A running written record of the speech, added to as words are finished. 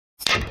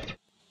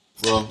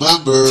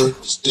Remember,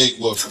 stick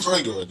with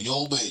Trigger and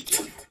you'll make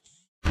it.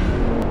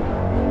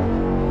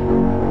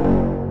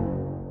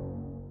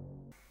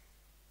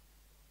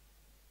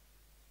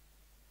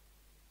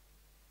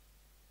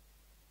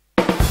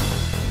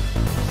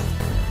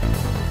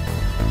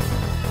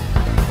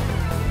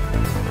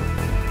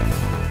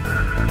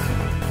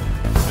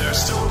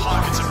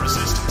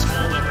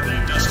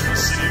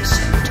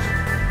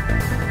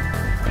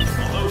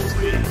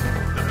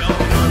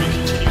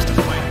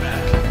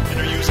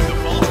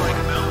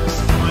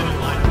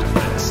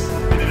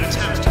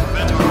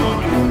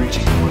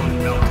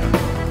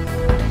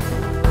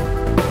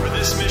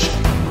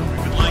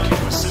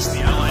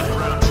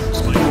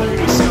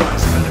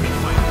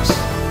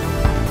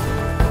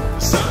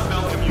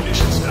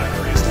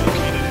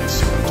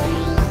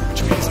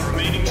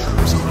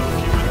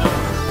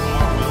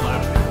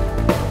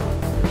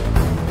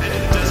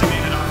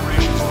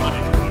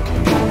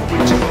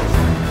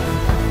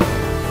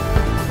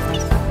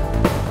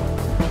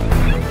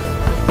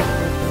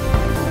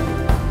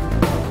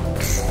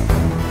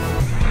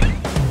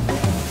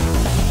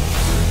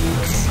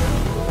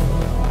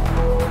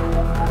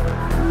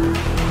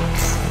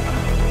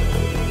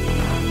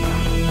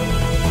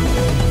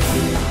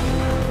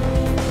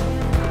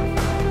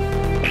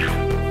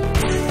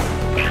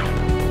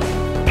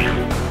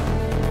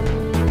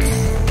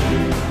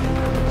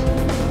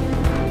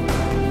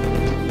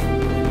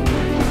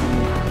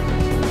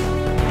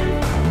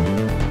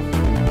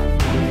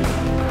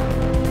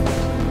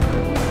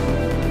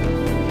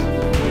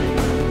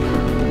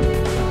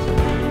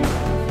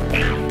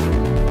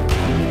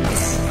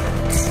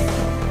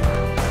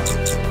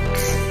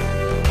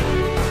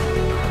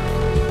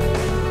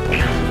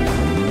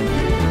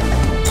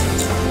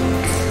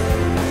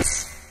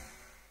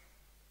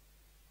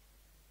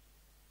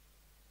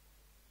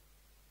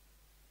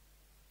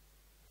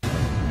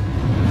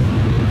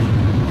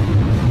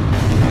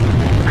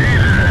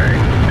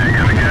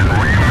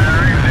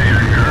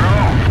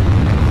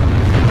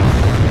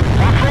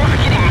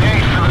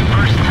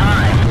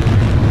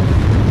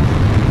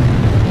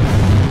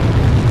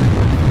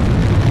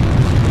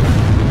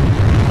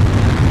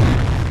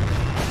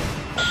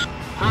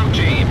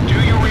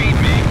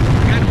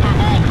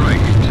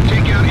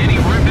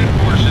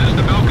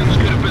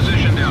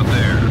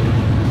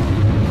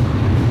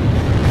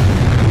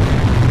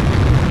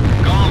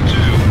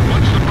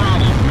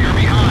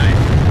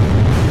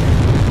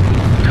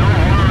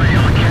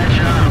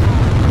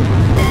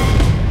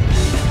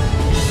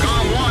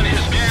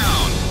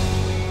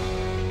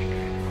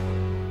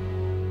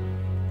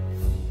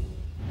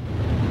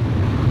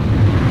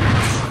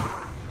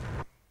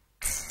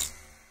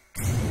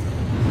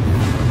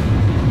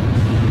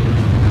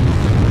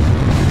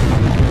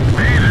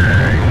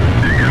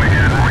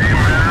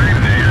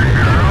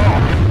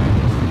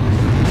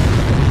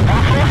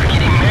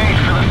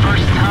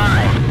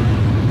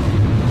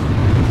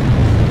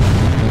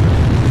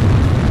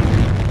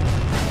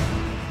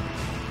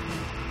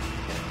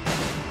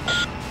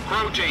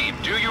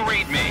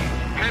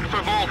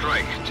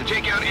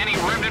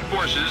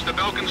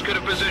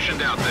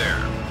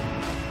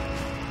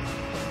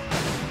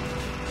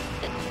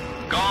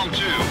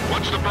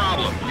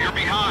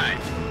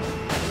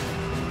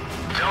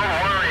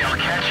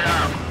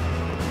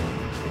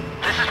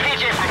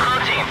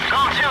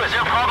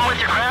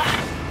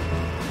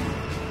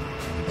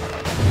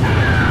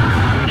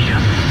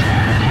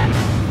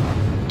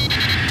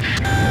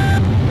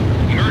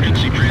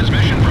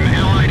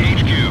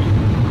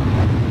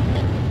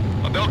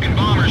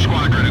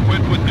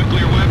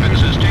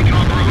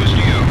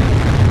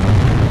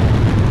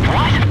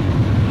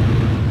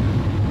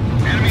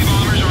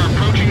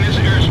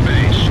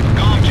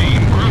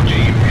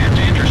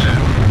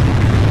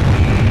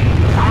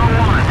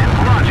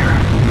 Roger.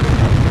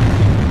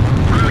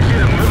 Crew 2,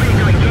 moving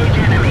to engage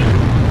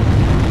enemy.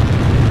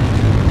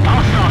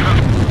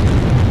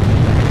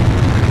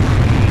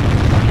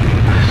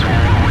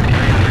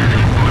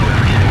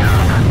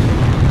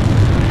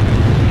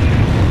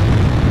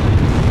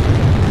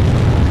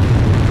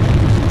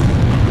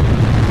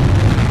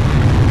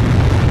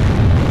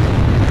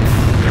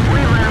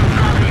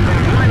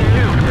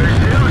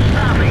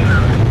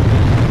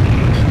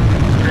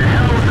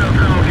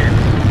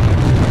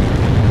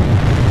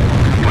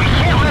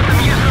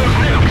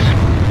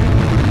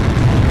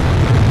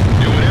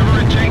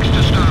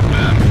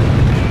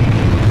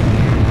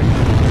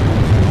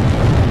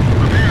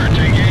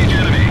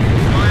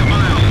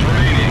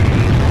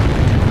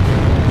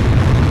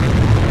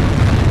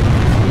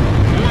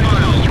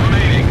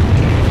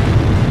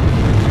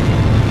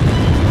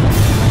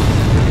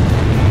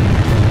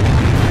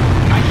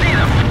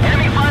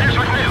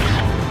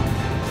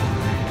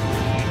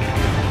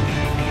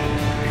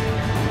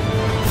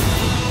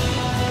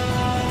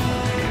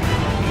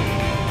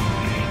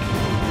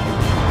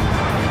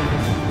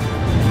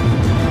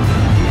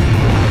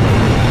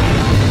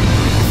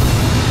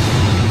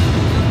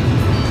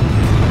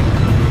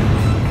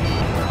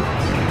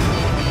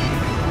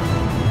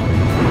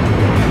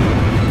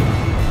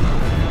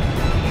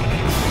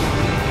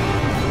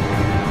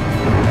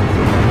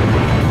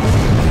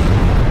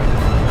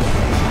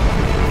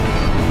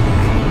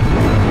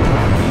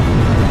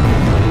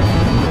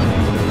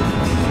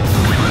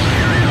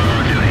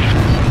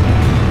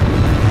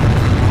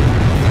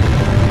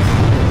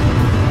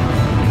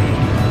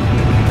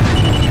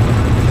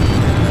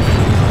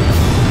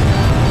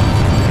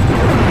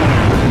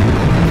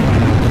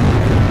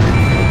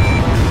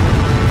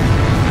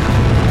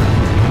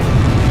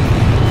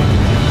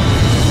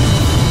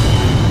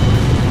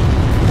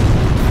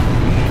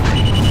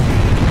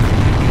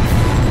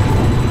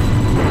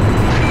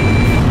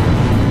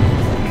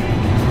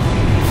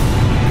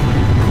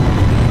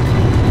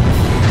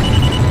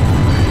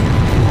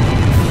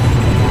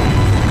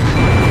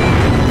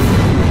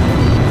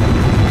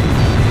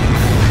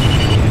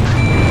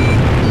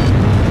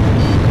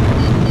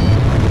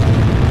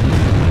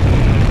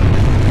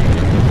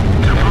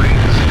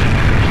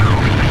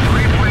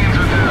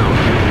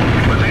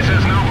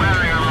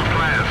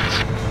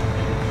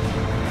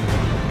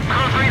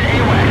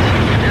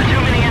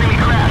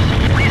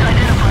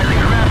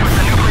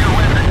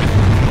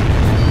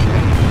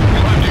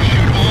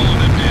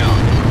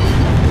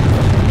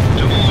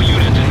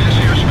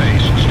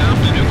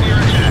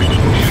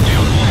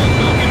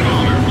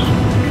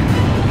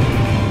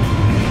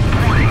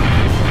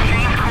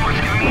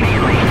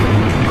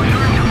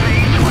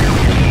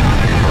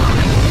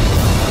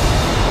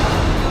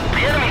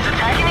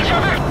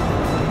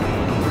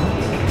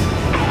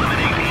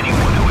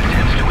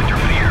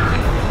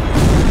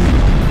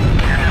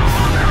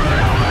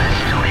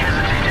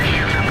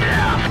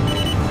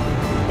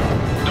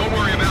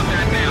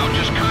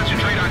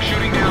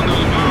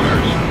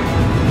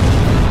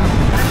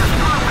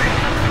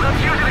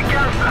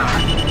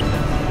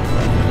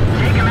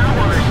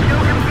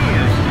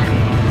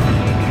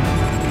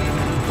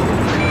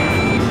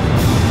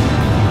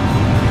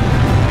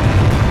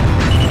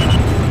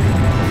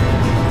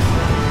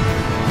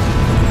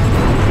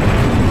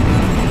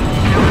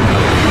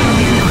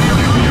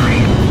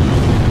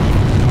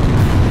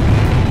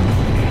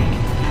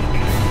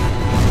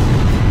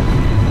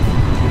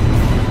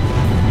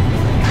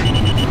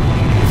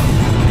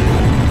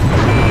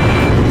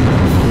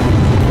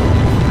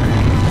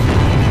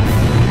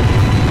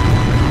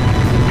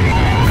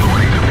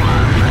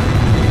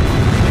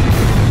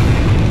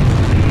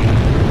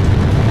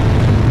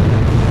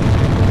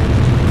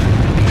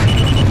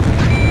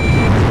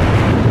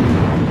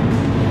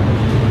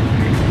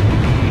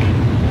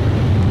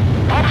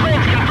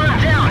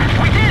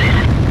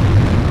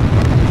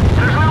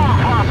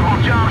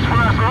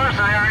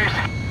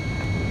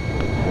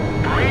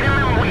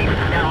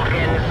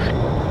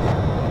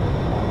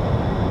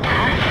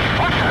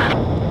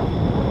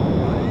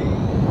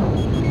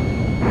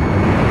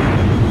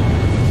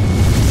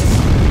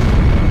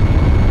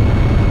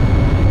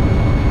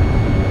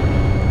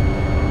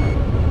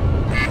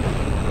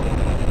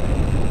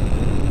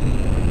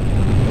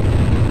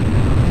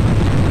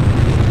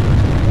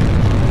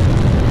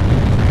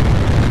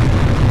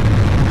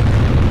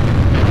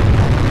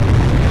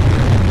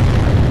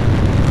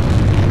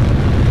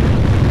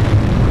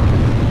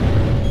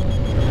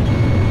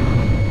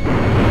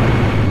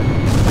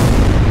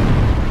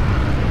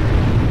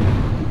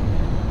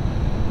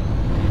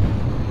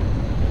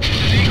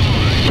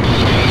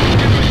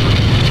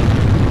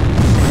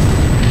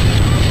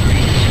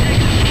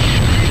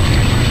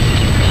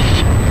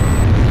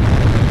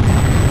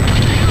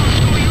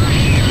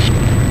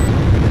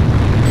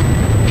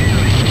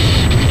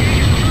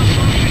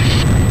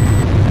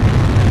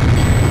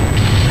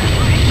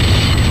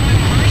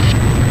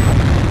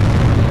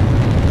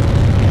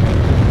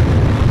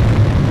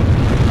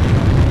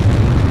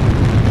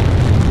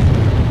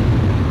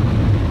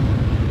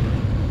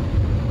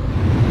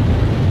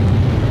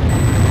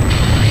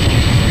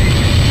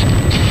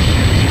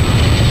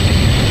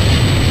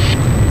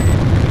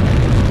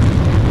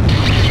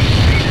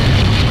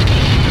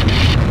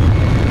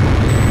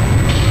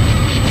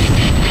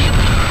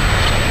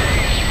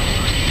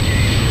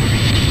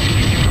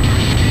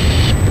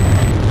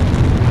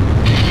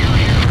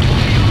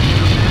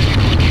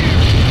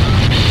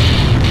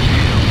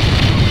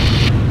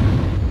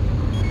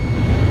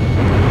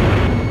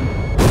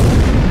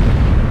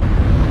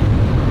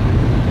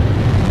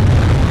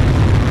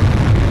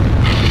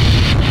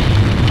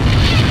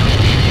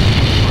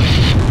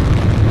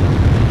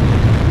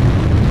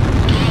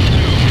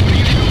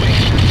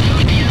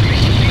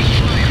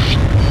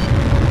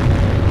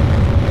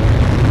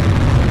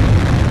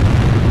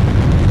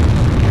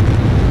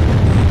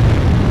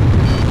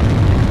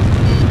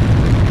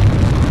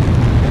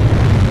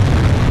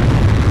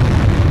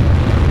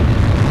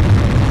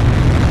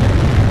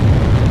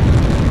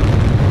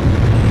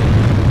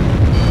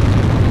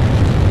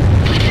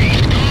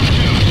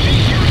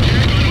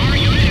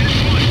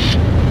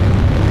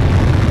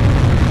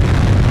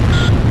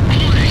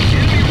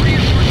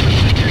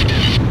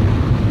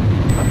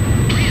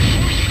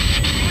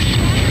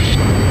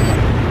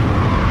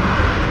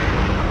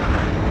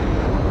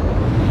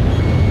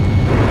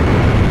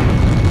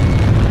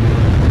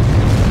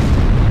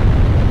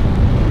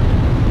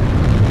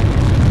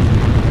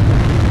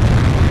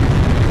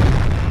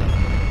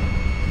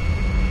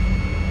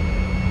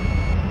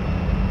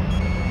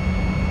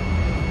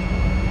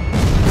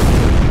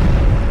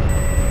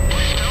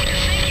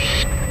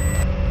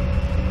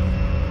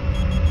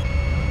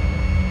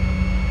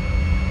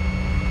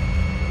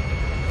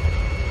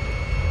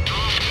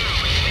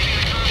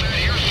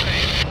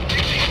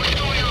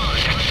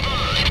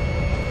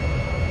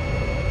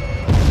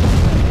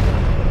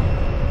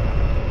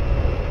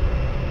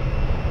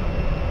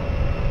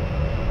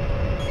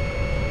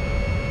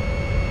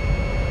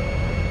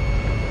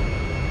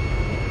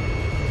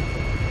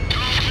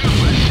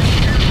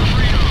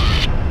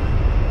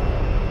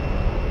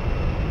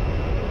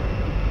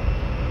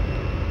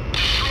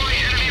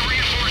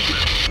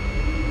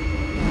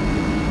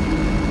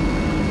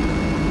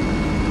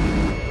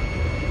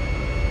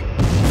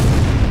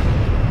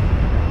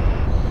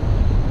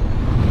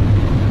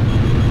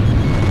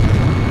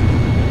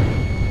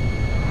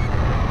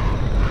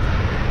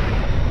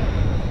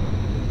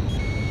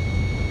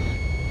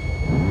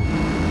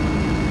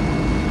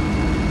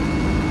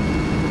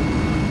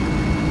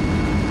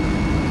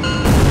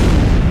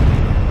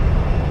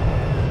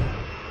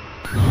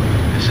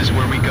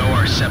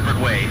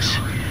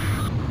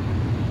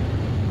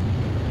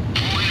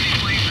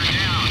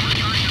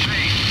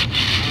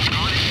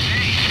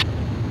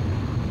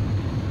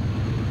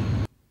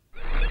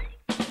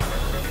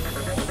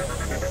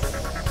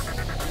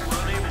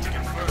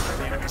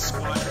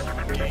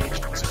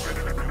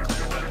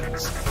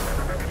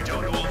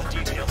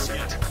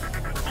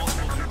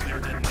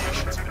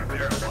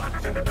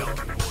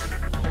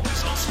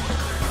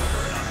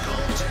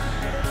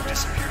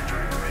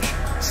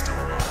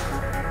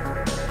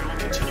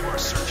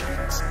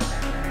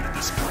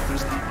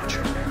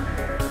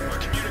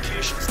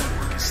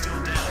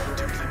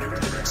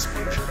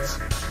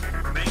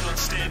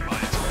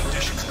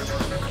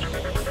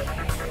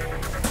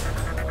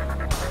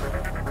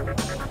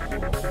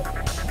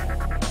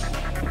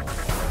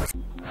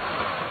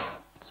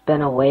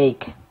 been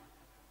awake.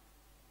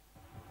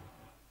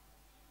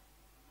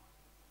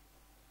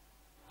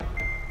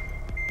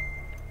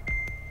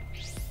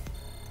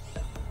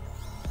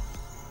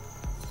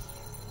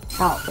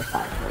 How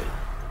precisely?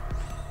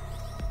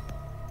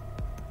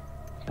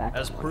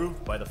 As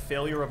proved by the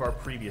failure of our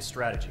previous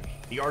strategy,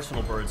 the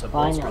Arsenal birds have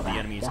bolstered the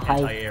enemy's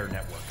anti-air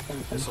network.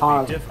 This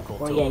will be difficult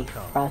to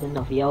overcome. President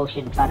of the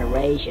Osean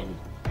Federation.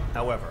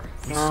 However,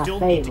 we still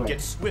need to get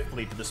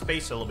swiftly to the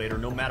space elevator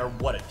no matter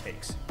what it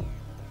takes.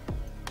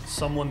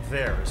 Someone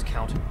there is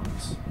counting on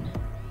us.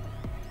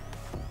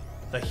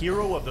 The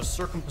hero of the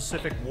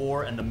Circum-Pacific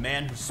War and the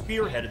man who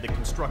spearheaded the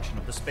construction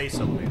of the space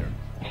elevator.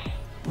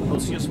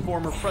 Osea's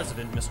former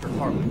president, Mr.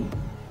 Harling.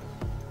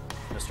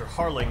 Mr.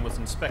 Harling was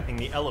inspecting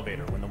the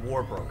elevator when the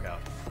war broke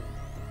out.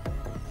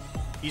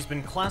 He's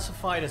been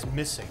classified as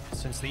missing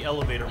since the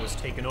elevator was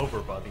taken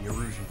over by the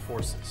Erusean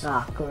forces.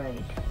 Ah,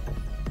 great.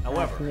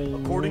 However,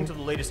 according to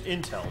the latest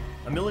intel,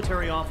 a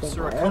military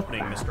officer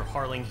accompanying Mr.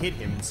 Harling hid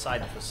him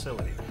inside the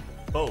facility.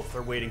 Both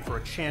are waiting for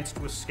a chance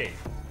to escape.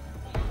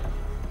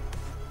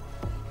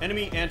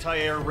 Enemy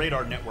anti-air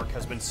radar network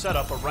has been set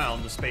up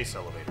around the space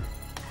elevator.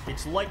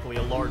 It's likely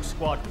a large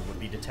squadron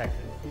would be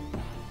detected.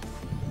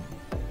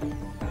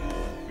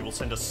 We will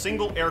send a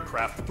single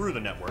aircraft through the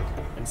network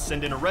and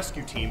send in a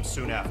rescue team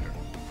soon after.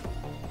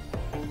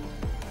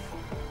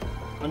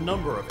 A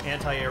number of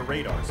anti-air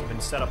radars have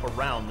been set up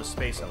around the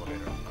space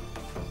elevator.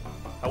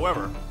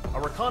 However,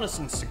 our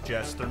reconnaissance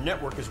suggests their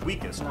network is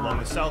weakest along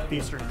the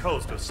southeastern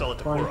coast of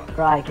Selatakura.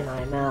 Strike and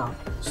I'm out.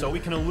 So we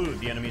can elude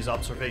the enemy's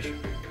observation.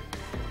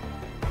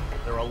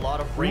 There are a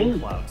lot of rain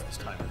clouds this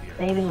time of year.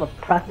 Saving the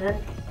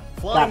president?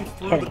 Flying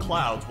through the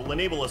clouds will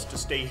enable us to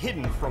stay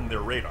hidden from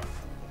their radar.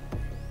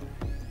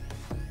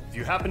 If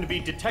you happen to be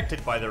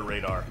detected by their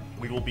radar,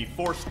 we will be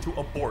forced to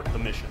abort the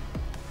mission.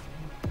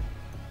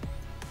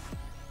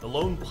 The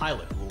lone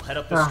pilot will head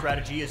up this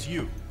strategy as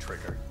you,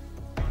 Trigger.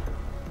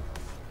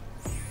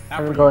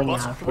 After you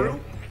bust through,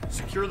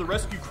 secure the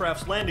rescue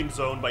craft's landing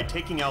zone by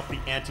taking out the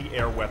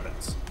anti-air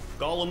weapons.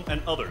 Gollum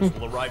and others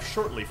will arrive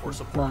shortly for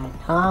support. My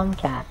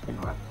Tomcat and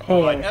repair.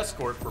 Provide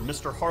escort for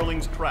Mr.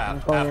 Harling's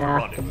craft after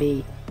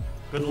rendezvous.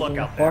 Good luck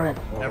out there.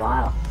 For a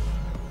while.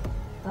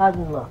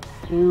 Doesn't look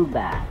too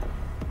bad.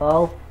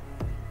 Oh,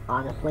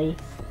 honestly.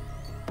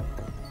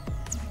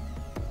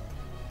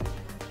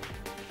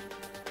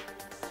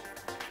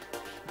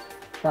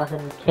 Just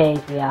in case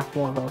we have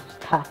one of those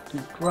pesky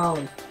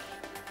drones.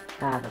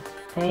 Have a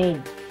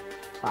pain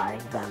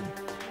fighting them.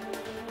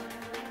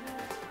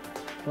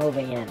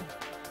 Moving in.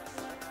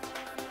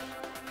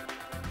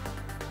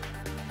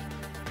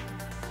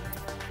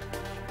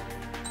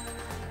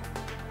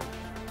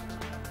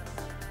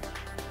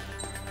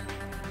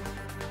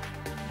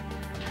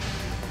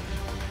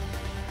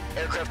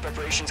 Aircraft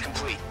preparations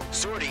complete.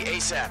 Sortie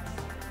ASAP.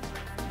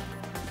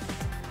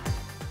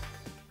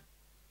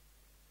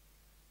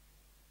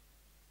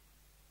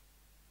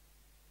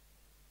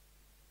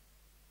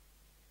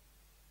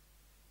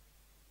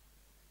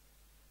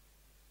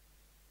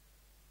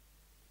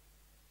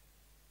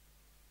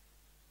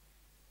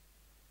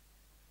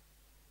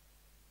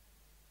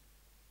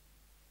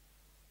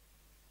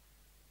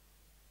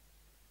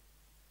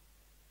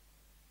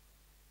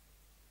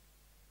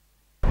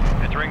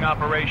 Entering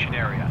operation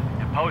area.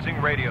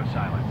 Imposing radio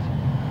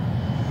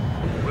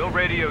silence. We'll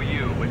radio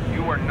you, but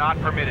you are not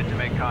permitted to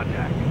make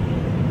contact.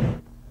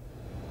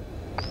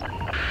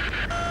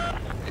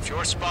 If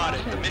you're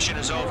spotted, the mission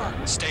is over.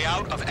 Stay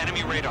out of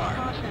enemy radar.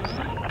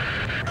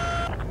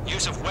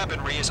 Use of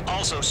weaponry is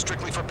also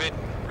strictly forbidden.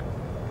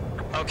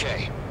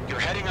 Okay, you're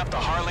heading up the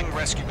Harling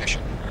rescue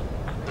mission.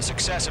 The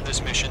success of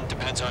this mission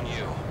depends on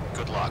you.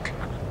 Good luck.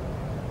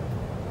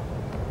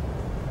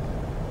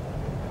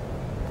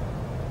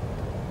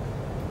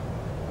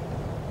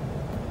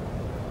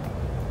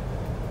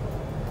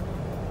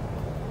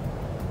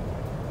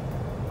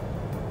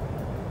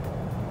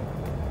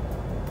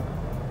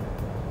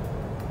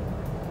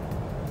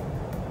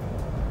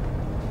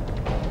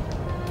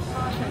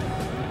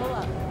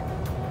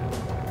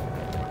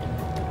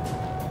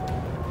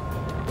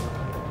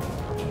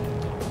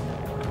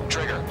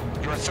 Trigger,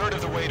 you're a third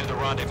of the way to the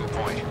rendezvous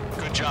point.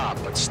 Good job,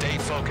 but stay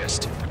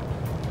focused.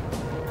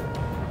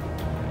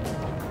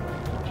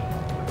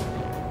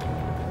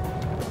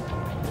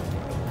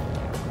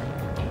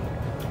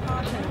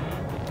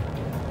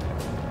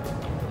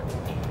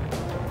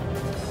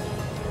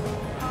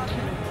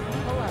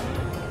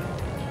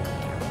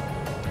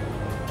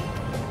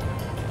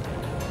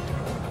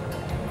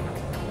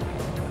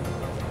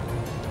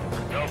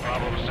 No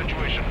problem.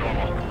 Situation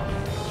normal.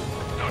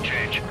 No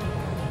change.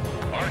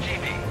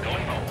 RTV,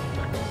 going home.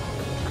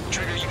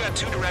 Trigger, you got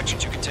two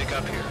directions you can take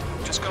up here.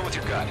 Just go with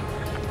your gut.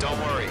 Don't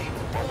worry,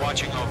 we're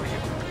watching over you.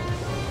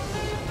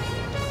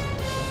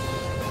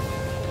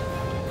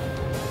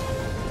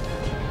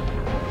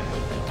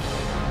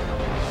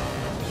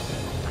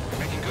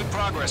 Making good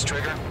progress,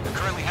 Trigger. You're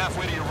currently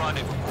halfway to your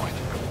rendezvous point.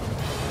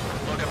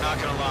 Look, I'm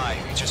not gonna lie.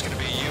 It's just gonna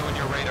be you and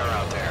your radar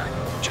out there.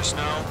 Just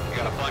know, you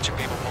got a bunch of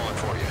people pulling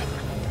for you.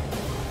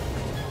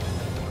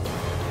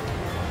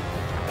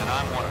 And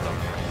I'm one of them.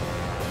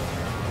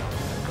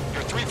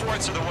 You're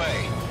 3/4 of the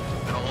way.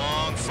 Been a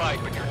long fight,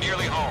 but you're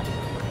nearly home.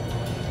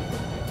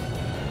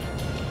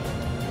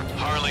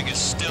 Harling is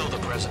still the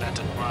president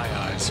in my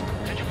eyes.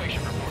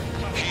 Situation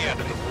report. He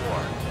ended the war,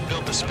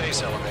 built the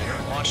space elevator,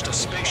 and launched a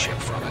spaceship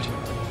from it.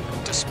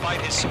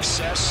 Despite his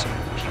success,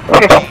 he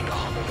remained a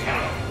humble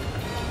hero.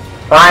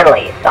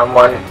 Finally,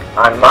 someone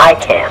on my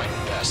camp.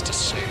 Best to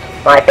save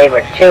him. My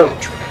favorite too,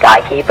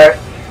 Skykeeper.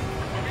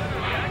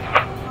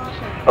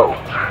 Oh.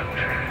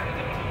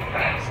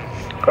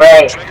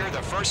 Great. Trigger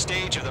the first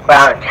stage of the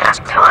Ground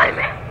attack time.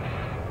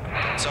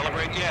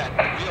 Celebrate yet.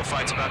 The real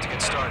fight's about to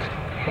get started.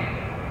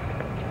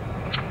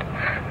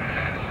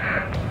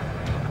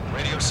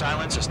 Radio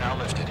silence is now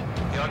lifted.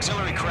 The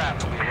auxiliary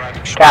craft will be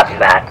arriving shortly. Copy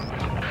that.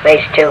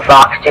 Base 2,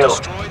 Fox 2.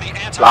 Destroy the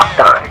Locked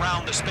anti-air on.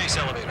 around the space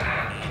elevator.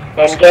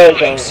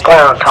 Engaging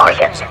ground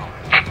target.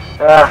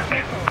 Ugh.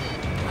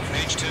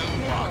 Mage 2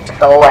 locked.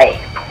 So away.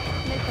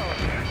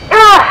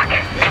 Ugh.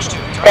 Mage 2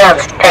 Damn,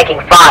 it's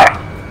taking fire.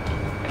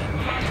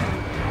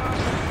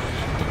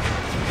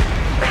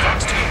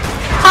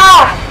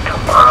 Ah,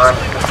 come on.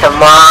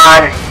 Come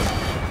on.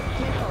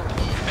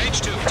 Mage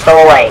 2 So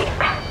away.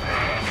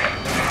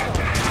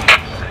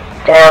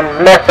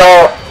 Damn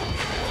missile.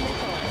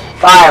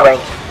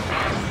 Firing.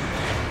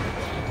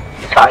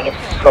 Target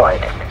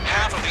destroyed.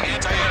 half of the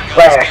anti-air guns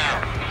Where?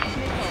 down.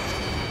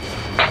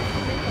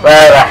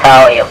 Where the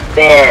hell you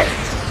been?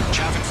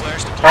 Chaffing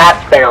flares deployed.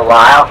 That's been a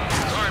while.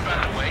 Sorry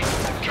about the wait.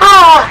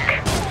 Fuck!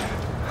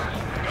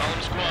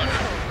 Golem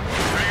squadron.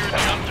 Trigger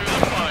jumped through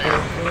the fire.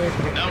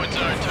 Now it's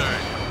our turn.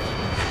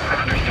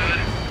 Understood.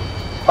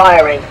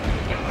 Firing.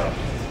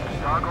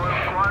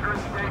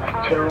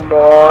 2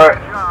 more.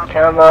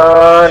 Come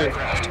on.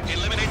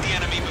 Eliminate the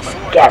enemy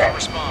before Get they it.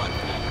 respond.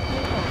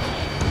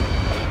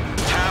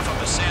 Half of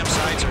the SAM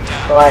sites are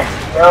down. So I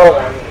know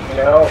them, you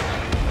know.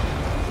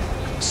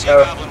 Sea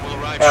They're Goblin will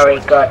arrive very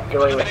shortly. good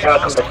doing the Eliminate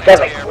hostile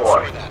Circum-Pacific anti-air War.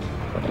 before that.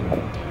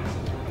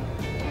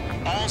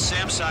 All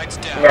SAM sites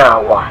down.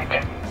 Now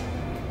what?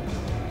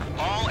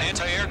 All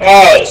anti-air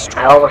Hey, guns I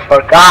almost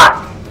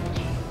forgot.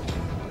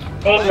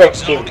 English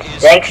Zone Dude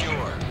is 6, secure.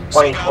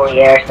 24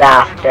 years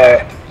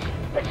after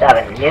the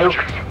 7 nukes.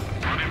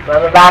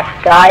 Remember that,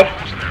 guys?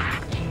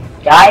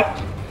 Guys?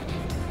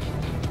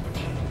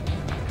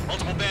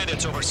 Multiple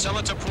bandits over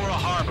Selatapura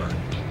Harbor.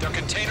 They're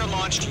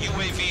container-launched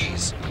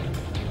UAVs.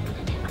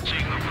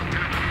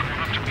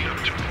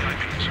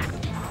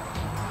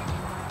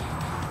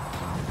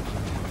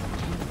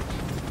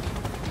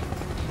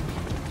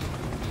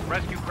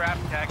 Rescue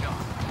craft tagged on.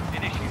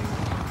 Initiate.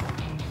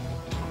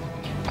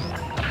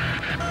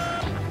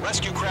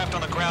 Rescue craft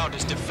on the ground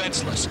is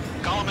defenseless.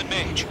 Golem and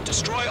Mage,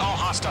 destroy all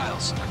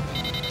hostiles.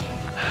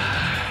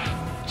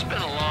 It's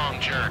been a long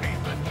journey,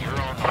 but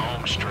you're on the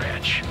home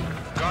stretch.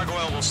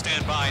 Gargoyle will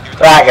stand by near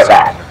the Roger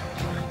that.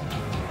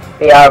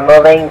 We are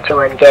moving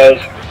to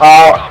engage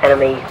all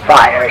enemy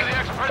fighters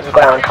and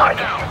ground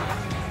targets.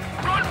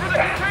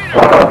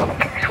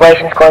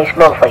 Situation's going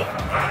smoothly.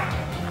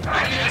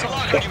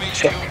 Shit,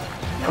 shit.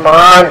 Come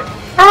on.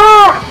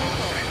 Ah!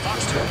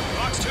 Fox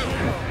 2.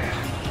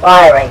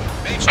 Firing.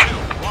 Mage 2,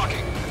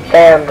 walking.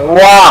 Damn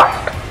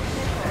wasp.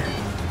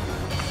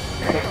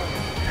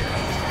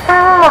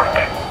 Fuck.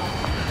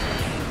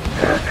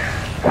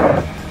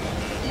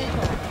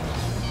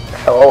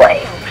 So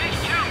away.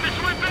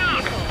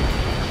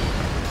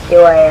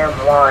 UAM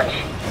launch.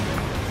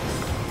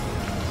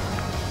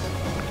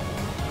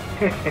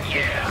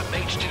 Yeah,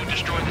 Mage 2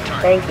 destroyed the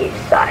target. Thank you,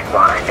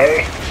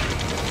 Sidewinders.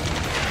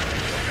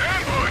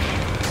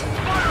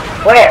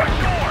 Where?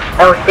 I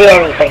don't see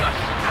anything.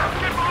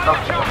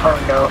 Oh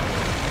no.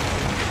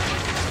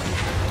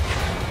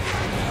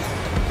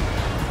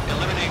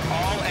 Eliminate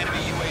all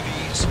enemy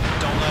UAVs.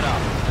 Don't let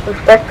up.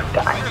 Who's this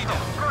guy?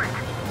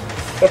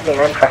 Gives me an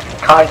interesting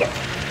target.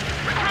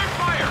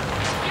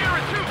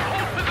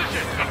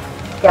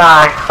 Yeah,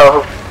 I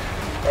hope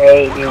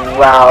they do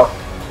well.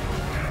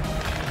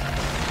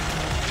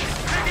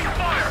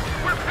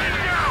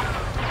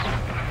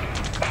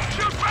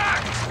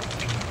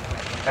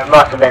 There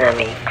must have been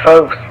enemy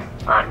troops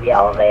on the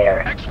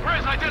elevator.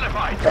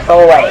 Just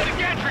away.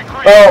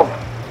 Boom!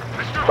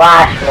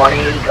 Flash one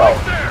eagle.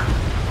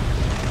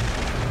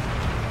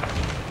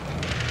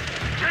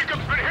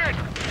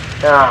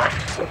 Ah,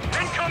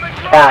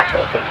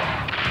 casualty.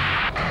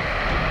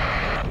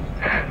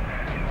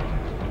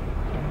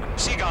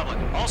 Sea Goblin,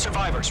 all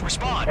survivors,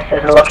 respond. This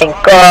isn't looking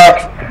good.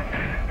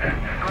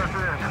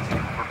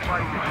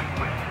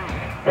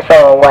 It's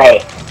all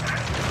away.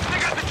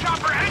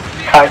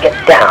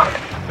 Target down.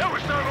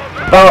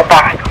 Throw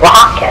back.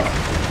 Rocket.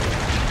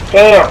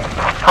 Damn.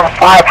 How much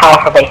firepower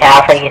are they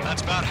having?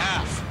 That's about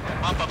half.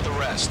 Bump up the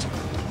rest.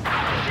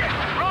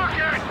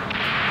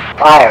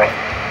 Firing.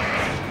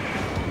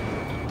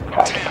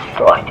 Target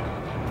destroyed.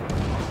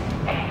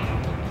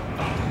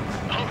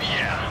 Oh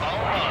yeah, all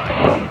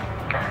right.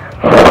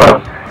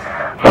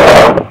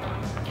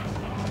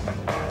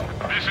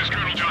 This is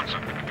Colonel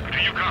Johnson. Do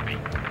you copy?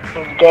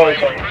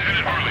 Engaging.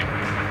 President Harling.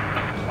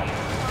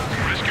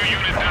 Rescue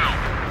unit down.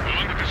 The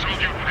one with the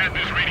soldier who had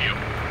this radio.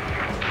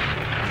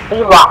 We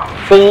lost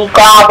sea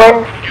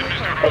goblins.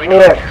 The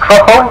mirror's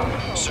crippled.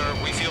 Sir,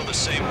 we feel the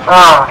same way.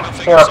 Ah, We'll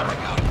figure yeah. something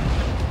out.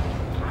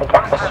 I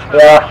guess this is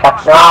the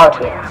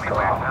technology after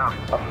all.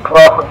 Of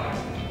drones.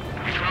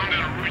 We found an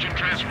Erusean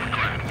transport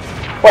craft.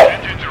 Wait,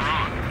 Engines are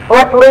on.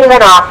 what's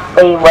leaving us?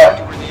 We were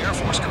We're in the Air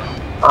Force crew.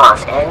 on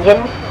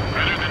engine.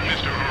 Better than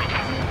Mr.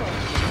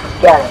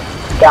 Harling. Get it.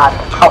 Got a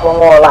couple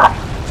more left.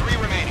 3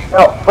 remaining.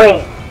 No,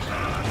 3.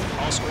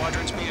 All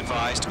squadrons be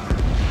advised.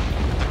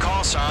 The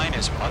call sign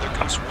is Mother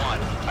Goose 1.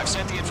 I've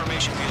sent the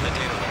information via the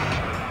data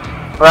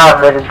link.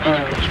 Run, little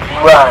goose,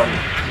 run.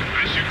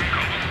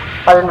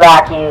 Wasn't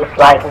that used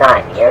like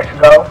 9 years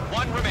ago?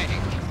 1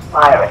 remaining.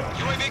 Fire it.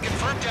 UAV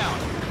confirmed down.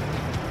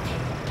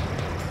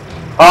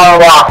 All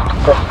lost,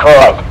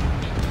 destroyed.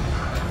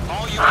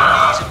 All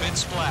UAVs have been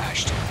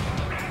splashed.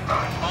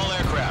 All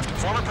aircraft.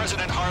 Former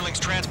President Harling's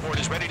transport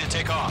is ready to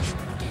take off.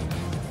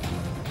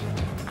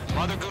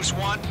 Mother Goose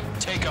 1,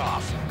 take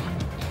off.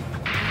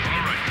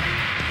 Alright.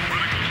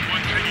 Mother Goose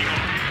 1 taking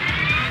off.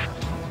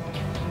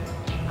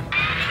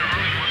 Mr.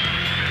 Harling wasn't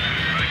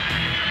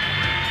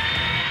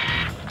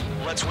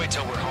Let's wait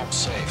till we're home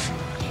safe.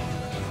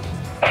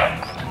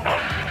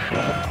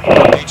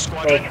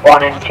 Stage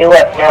 1 and 2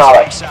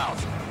 acknowledged.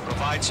 South.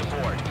 Provide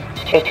support.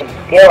 220.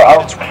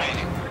 Minutes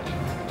remaining.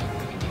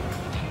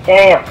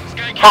 Damn,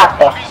 half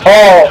the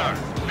whole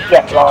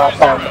ship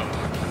lost on me.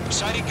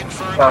 Sighting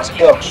confirmed. Not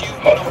sure if you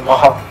take them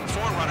all.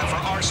 Forerunner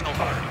for Arsenal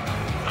Bird.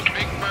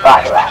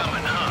 Roger that.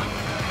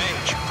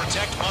 Mage,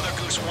 protect Mother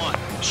Goose 1.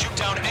 Shoot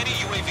down any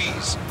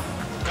UAVs.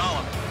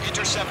 Gollum,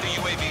 intercept the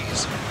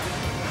UAVs.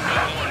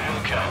 Come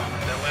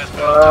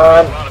on.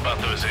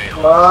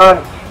 Come on.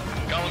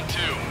 Gollum 2,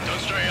 don't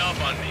stray off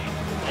on me.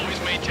 Always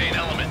maintain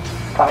element.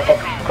 Target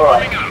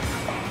destroyed.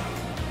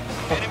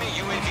 Enemy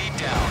UAV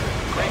down.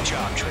 Great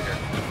job, Trigger.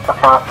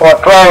 Took out 4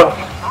 drones.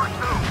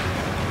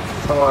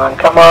 Come on,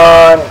 come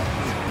on.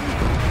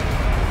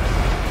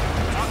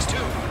 Fox 2.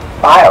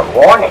 Fire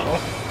warning?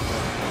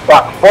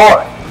 What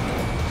for?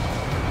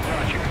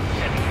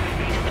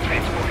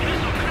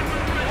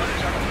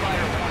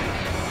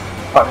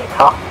 What are you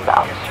talking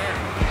about?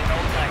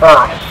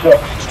 Ah, shit.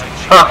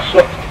 Ah,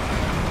 shit.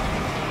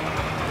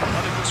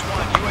 Mother Goose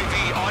 1, UAV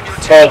on your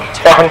Hey, tail.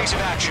 10 son. days of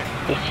action.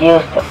 He's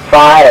used to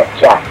fire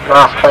jet,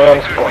 not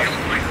transport.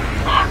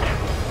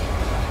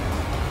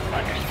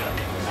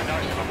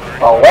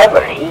 For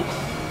liberty?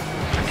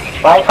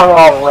 Why come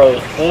all the way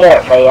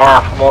here they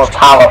have more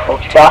powerful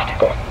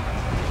justice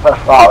with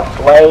false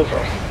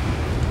lasers?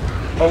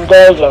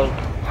 Engaging.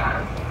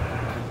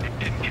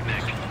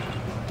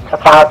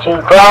 Took out 2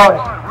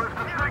 drones.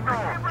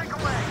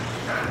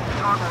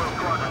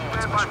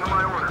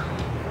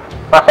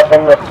 Must have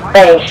been the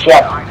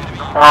spaceship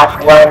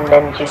that went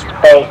into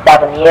space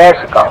 7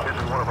 years ago.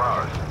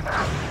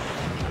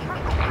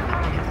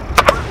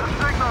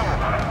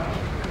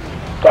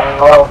 Getting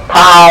a little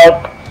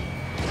tired.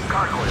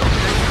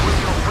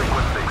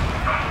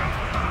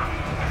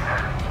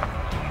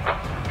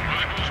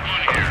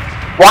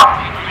 What?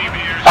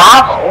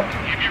 Travel?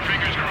 Keep your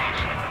fingers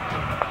crossed.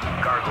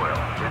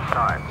 Gargoyle, it's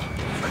time.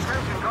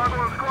 Attention,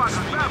 Gargoyle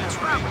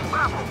Squadron,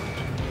 Babel.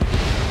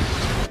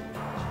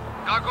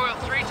 Gargoyle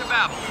 3 to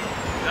Babel.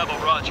 Babel,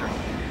 roger.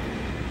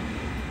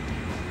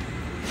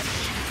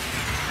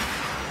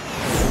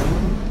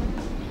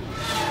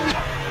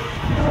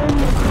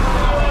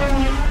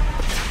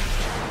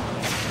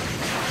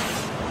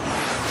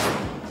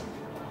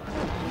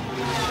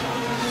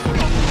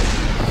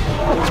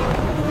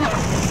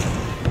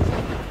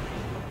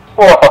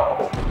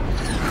 Whoa.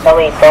 So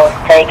we don't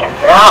take him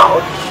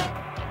out.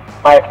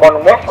 Like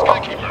 1 missile.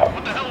 What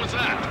the hell was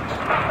that?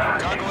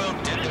 Gargoyle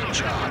did their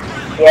job.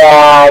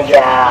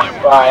 Yeah,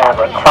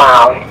 whatever,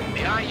 clown.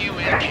 The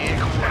IUPF can't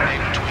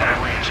coordinate between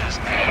branches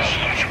as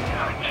usual.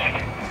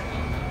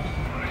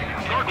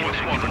 Gargoyle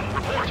Squadron,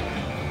 report.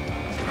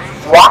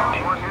 What?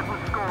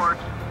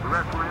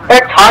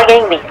 They're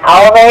targeting the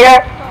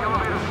elevator?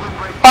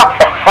 What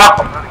the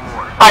hell?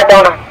 I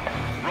don't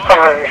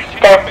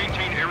understand.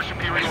 Maintain air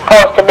superiority.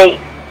 Supposed to be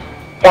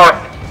done.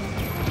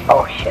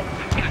 Oh shit.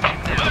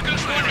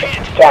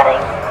 It's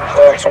getting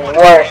worse and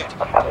worse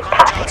with every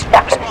passing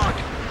second. Respond.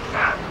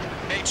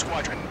 Mage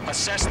Squadron,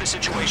 assess the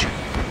situation.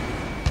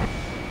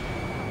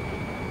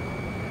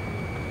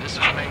 This is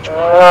Mage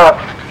Ugh.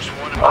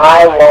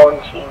 Why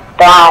won't you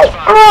die?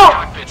 Ugh.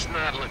 Cockpit's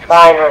not looking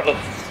Finally.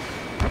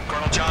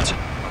 Colonel Johnson,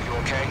 are you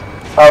okay?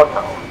 Oh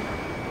no.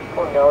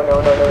 Oh no.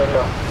 No.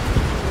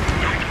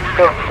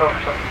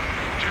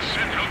 Just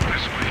send help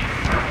this way.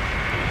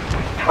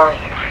 Fine.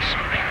 I'm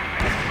sorry.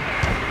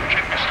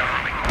 Get Mr.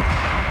 Harling.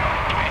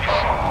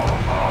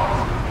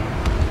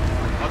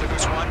 Mother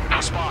Goose 1,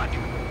 respond.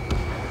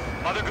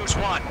 Mother Goose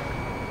 1.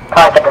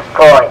 Target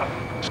destroyed.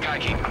 Please.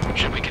 Skykeeper,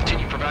 should we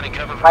continue providing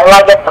cover for...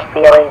 I get the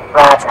feeling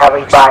that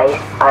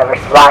everybody's either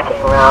slacking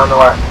around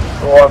or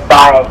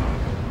by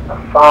a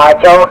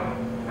fragile.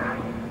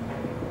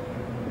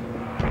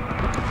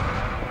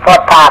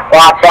 Footpath,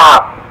 watch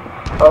out.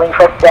 Moving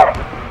for 6.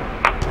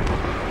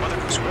 Mother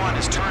Goose 1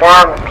 is turning.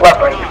 Damn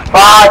slippery.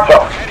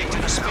 Fragile. Heading to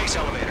the space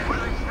elevator.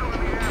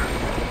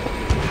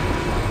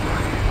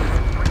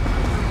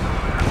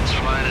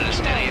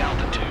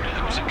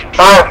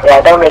 Honestly,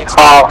 I don't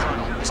recall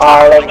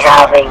Harling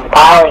having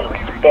piloting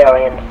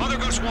experience,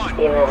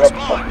 even with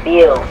a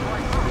few.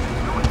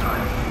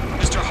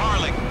 Mr.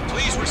 Harling,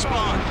 please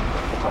respond.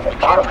 Of the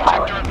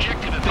autopilot. Our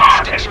objective if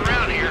it sticks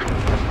around here.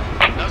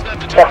 Now's not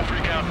the time to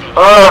freak out, though.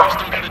 We've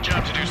still got a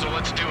job to do, so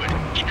let's do it.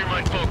 Keep your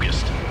mind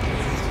focused.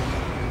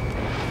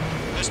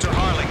 Mr.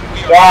 Harling,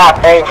 we are... Yeah,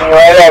 thank you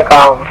later,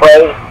 Colin,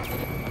 please.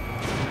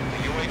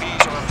 The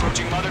UAVs are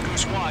approaching Mother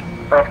Goose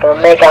 1. Not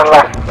gonna make it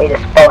unless we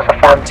dispose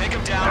of them. Take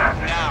them down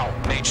now,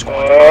 Mage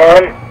Squad.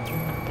 And...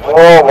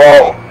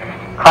 Whoa.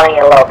 Cutting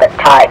it a little bit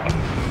tight.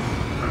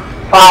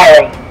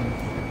 Firing.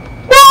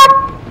 What?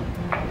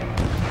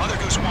 Mother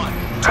Goose 1,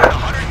 turn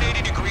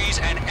 180 degrees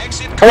and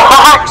exit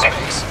What?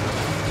 space.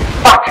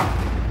 What?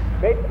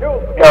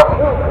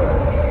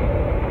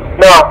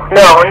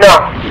 No.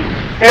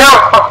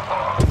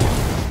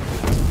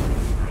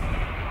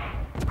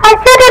 I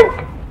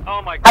didn't!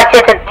 Oh my I god.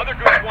 didn't! Mother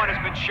Goose 1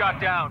 has been shot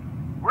down.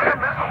 Where did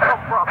the missile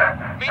come from?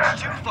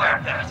 Mage 2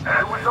 fired that.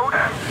 It was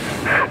Osean.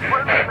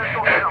 Where did the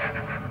missile hit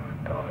him?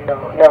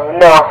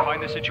 No.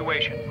 Find the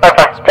situation.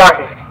 Perfect,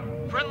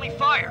 done. Friendly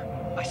fire.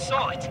 I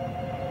saw it.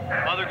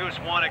 Mother Goose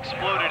 1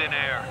 exploded in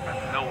air.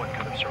 No one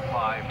could have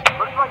survived.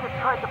 Looks like it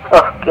tried to Oh,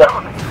 protect the God.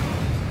 element.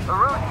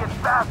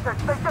 Erusean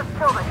bastards, they just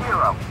killed a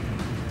hero.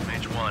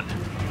 Mage 1.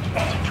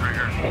 It's a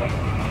trigger.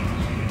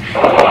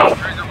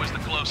 Trigger was the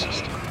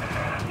closest.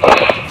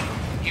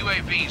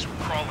 UAVs were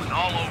crawling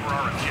all over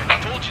our objective. I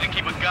told you to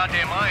keep a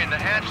goddamn eye on the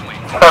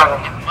hatchling.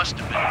 It must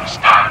have been a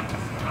mistake.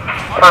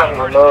 Time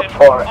to move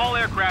forward. All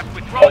aircraft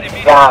withdraw Take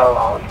immediately. that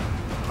alone.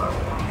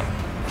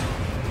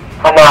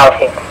 I'm out of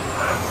here.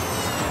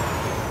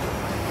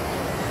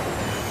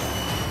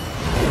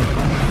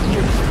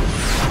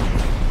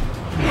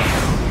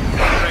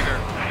 Trigger,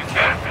 you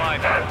can't fly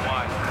for a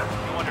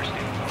while. You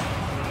understand?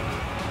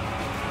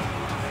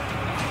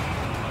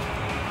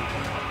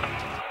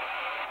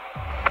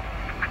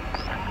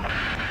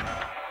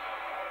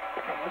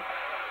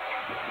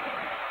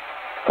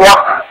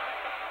 What?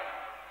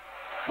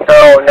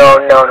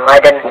 No. I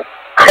didn't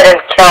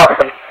kill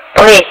him.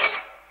 Please.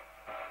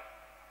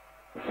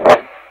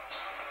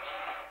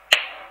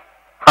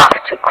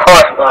 To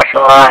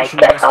court-martial, I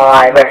guess I'll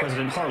either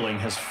President Harling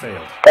has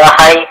failed.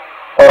 die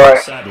or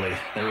Sadly,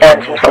 there is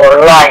sentence for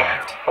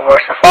life. Or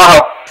worse of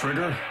all,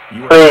 Trigger,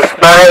 you are please,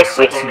 my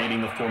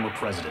assassinating the former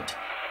president.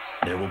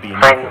 There will be an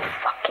I'm inquiry.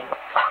 fucking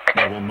fucked.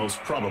 There will most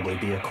probably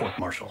be a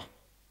court-martial.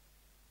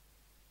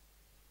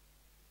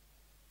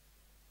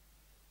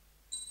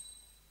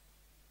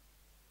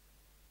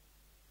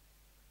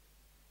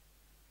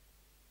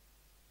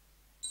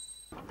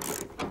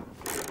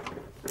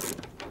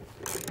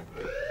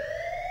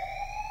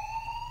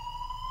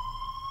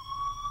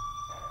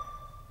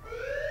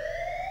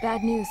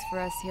 Bad news for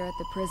us here at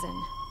the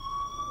prison.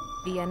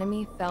 The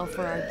enemy fell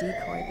for our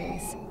decoy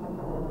base.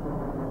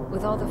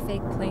 With all the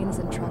fake planes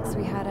and trucks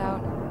we had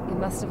out, it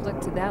must have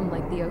looked to them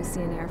like the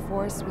Osean Air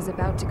Force was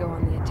about to go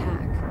on the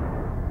attack.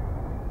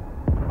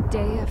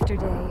 Day after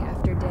day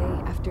after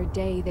day after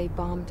day, they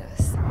bombed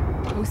us.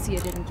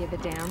 Osean didn't give a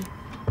damn.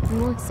 We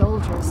weren't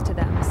soldiers to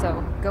them,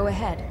 so go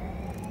ahead.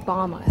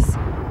 Bomb us.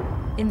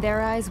 In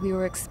their eyes, we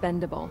were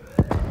expendable.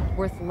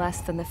 Worth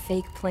less than the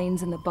fake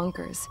planes in the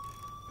bunkers.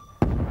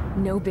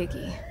 No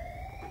biggie.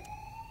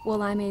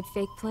 While I made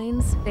fake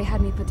planes, they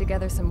had me put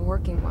together some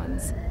working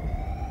ones.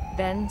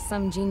 Then,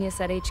 some genius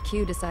at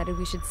HQ decided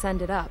we should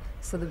send it up,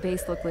 so the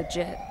base looked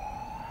legit.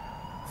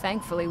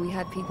 Thankfully, we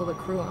had people to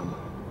crew them.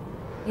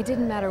 It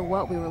didn't matter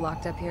what we were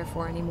locked up here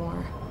for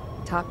anymore.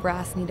 Top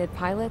brass needed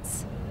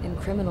pilots, and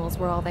criminals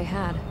were all they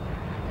had.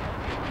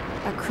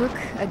 A crook,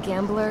 a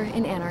gambler,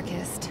 an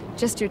anarchist.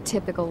 Just your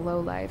typical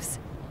lowlifes.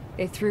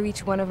 They threw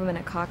each one of them in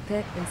a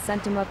cockpit and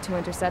sent them up to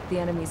intercept the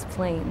enemy's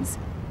planes.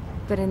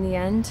 But in the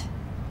end,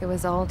 it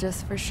was all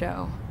just for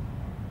show.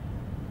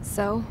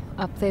 So,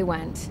 up they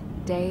went,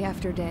 day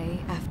after day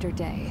after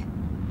day.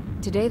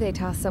 Today they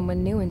tossed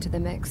someone new into the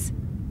mix.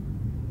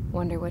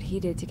 Wonder what he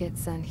did to get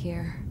sent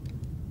here.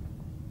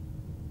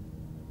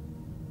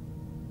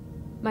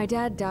 My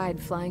dad died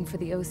flying for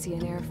the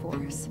Osean Air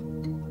Force.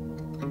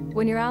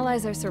 When your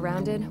allies are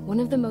surrounded, one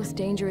of the most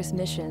dangerous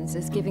missions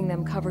is giving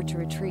them cover to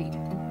retreat.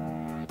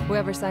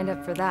 Whoever signed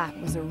up for that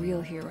was a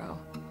real hero.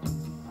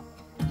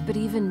 But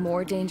even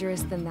more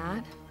dangerous than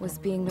that was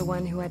being the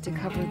one who had to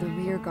cover the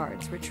rear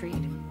guard's retreat.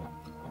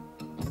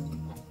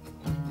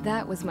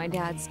 That was my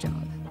dad's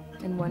job,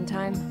 and one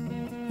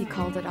time, he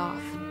called it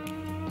off.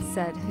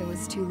 Said it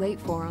was too late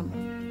for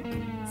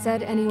him.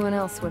 Said anyone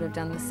else would have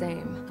done the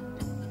same.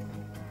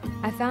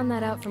 I found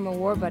that out from a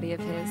war buddy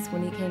of his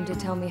when he came to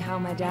tell me how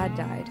my dad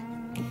died.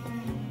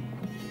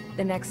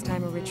 The next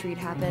time a retreat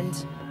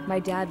happened, my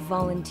dad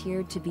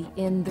volunteered to be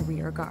in the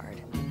rear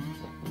guard.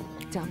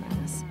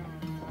 Dumbass.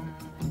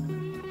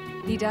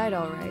 He died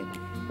all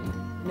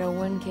right. No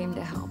one came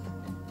to help.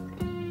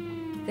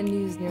 The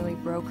news nearly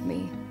broke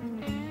me.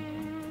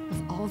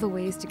 Of all the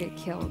ways to get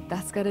killed,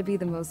 that's gotta be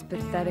the most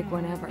pathetic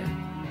one ever.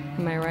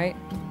 Am I right?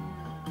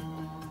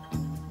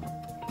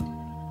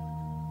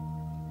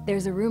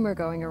 There's a rumor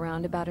going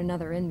around about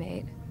another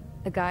inmate.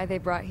 The guy they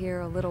brought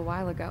here a little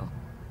while ago.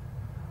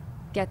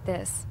 Get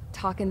this,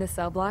 talk in the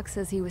cell block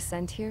says he was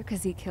sent here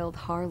because he killed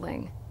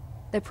Harling,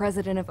 the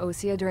president of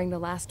Osea during the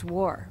last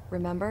war,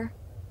 remember?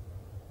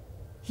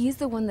 He's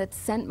the one that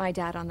sent my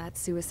dad on that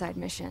suicide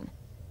mission.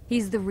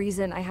 He's the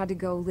reason I had to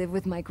go live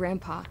with my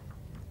grandpa,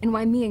 and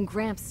why me and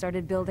Gramps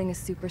started building a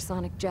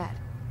supersonic jet.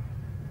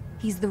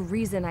 He's the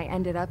reason I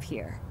ended up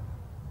here.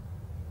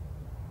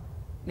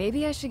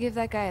 Maybe I should give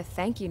that guy a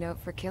thank you note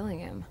for killing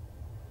him.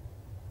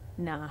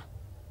 Nah.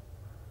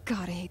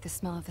 God, I hate the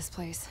smell of this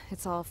place.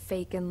 It's all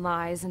fake and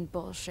lies and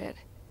bullshit.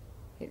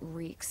 It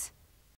reeks.